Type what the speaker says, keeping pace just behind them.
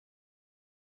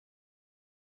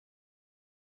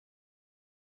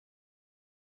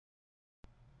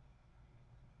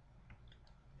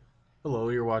Hello,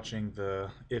 you're watching the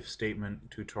if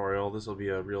statement tutorial. This will be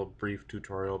a real brief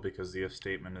tutorial because the if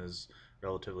statement is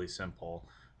relatively simple.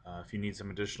 If you need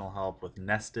some additional help with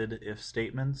nested if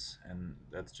statements, and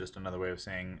that's just another way of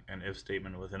saying an if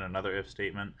statement within another if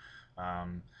statement,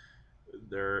 um,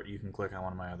 there you can click on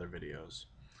one of my other videos.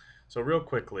 So real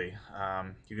quickly,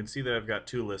 you can see that I've got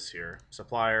two lists here,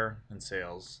 supplier and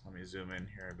sales. Let me zoom in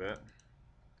here a bit.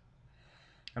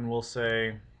 And we'll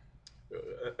say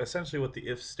essentially what the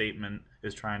if statement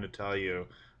is trying to tell you,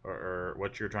 or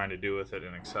what you're trying to do with it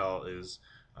in Excel, is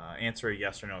answer a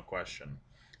yes or no question.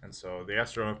 And so the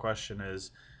yes or no question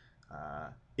is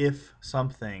if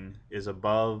something is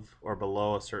above or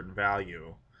below a certain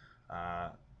value,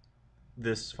 uh,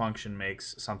 this function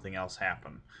makes something else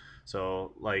happen.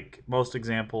 So, like most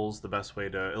examples, the best way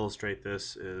to illustrate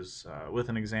this is with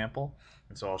an example.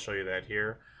 And so I'll show you that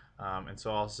here. And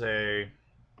so I'll say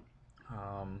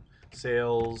um,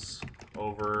 sales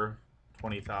over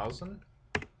 20,000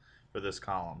 for this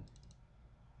column.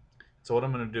 So what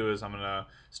I'm going to do is I'm going to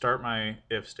start my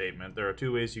if statement. There are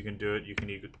two ways you can do it. You can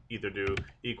either do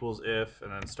equals if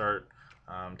and then start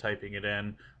typing it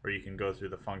in, or you can go through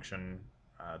the function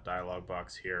dialog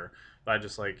box here. But I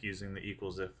just like using the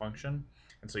equals if function.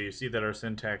 And so you see that our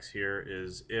syntax here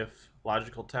is if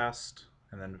logical test,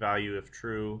 and then value if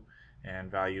true,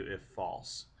 and value if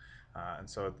false. And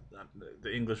so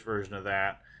the English version of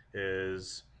that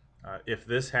is if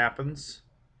this happens,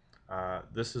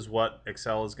 this is what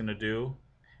Excel is going to do,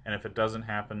 and if it doesn't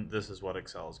happen, this is what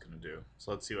Excel is going to do.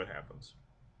 So let's see what happens.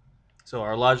 So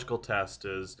our logical test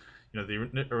is,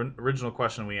 the original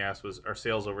question we asked was, are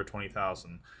sales over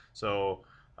 20,000? So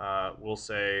we'll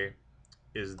say,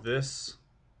 is this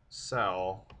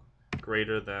cell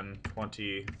greater than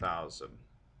 20,000?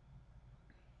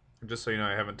 Just so you know,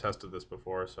 I haven't tested this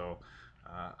before, so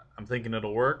I'm thinking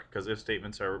it'll work because if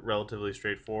statements are relatively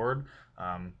straightforward.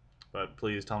 But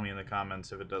please tell me in the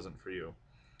comments if it doesn't for you.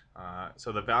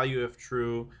 So the value if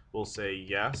true will say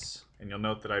yes, and you'll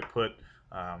note that I put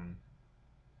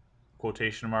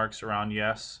quotation marks around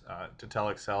yes to tell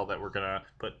Excel that we're going to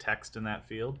put text in that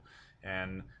field.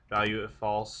 And value if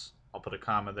false, I'll put a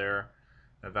comma there.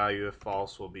 The value if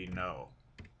false will be no.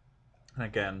 And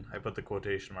again, I put the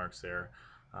quotation marks there.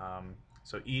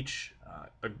 So each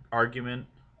argument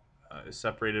is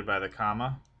separated by the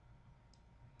comma,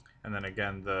 and then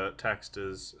again the text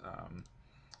is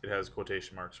it has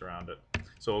quotation marks around it.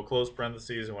 So we'll close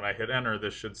parentheses, and when I hit enter,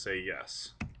 this should say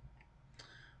yes.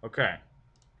 Okay,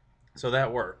 so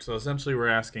that worked. So essentially we're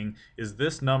asking, is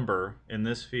this number in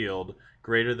this field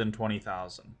greater than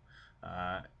 20,000?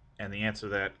 And the answer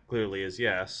to that clearly is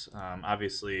yes.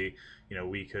 Obviously,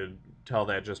 we could tell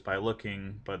that just by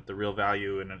looking, but the real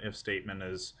value in an if statement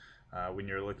is when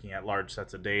you're looking at large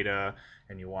sets of data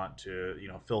and you want to,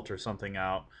 filter something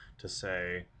out to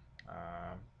say,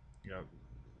 you know,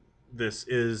 this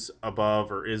is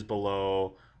above or is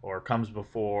below or comes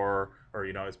before, or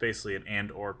it's basically an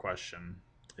and or question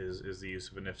is the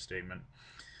use of an if statement.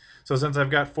 So since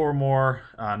I've got four more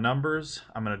numbers,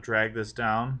 I'm going to drag this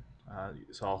down.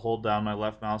 So I'll hold down my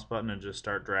left mouse button and just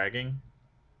start dragging,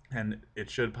 and it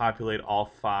should populate all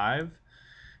five.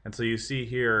 And so you see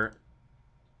here,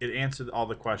 it answered all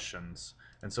the questions.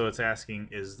 And so it's asking,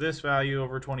 is this value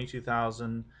over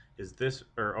 22,000? Is this,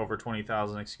 or over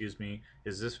 20,000, excuse me.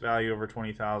 Is this value over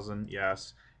 20,000?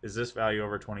 Yes. Is this value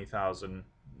over 20,000?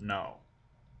 No.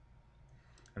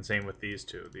 And same with these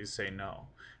two. These say no.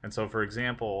 And so, for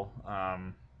example,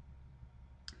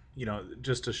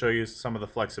 just to show you some of the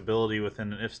flexibility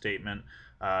within an if statement,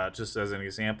 just as an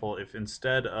example, if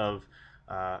instead of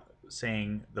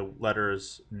saying the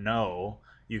letters no,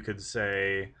 you could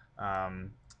say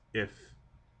if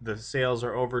the sales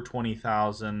are over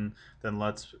 20,000, then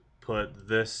let's put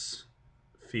this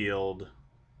field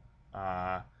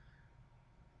uh,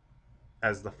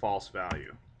 as the false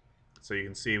value. So you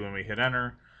can see when we hit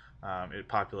enter, it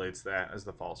populates that as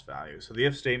the false value. So the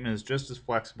if statement is just as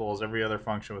flexible as every other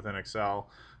function within Excel.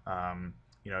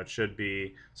 It should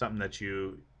be something that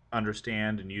you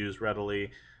understand and use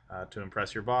readily to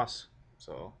impress your boss.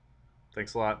 So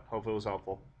thanks a lot. Hope it was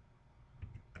helpful.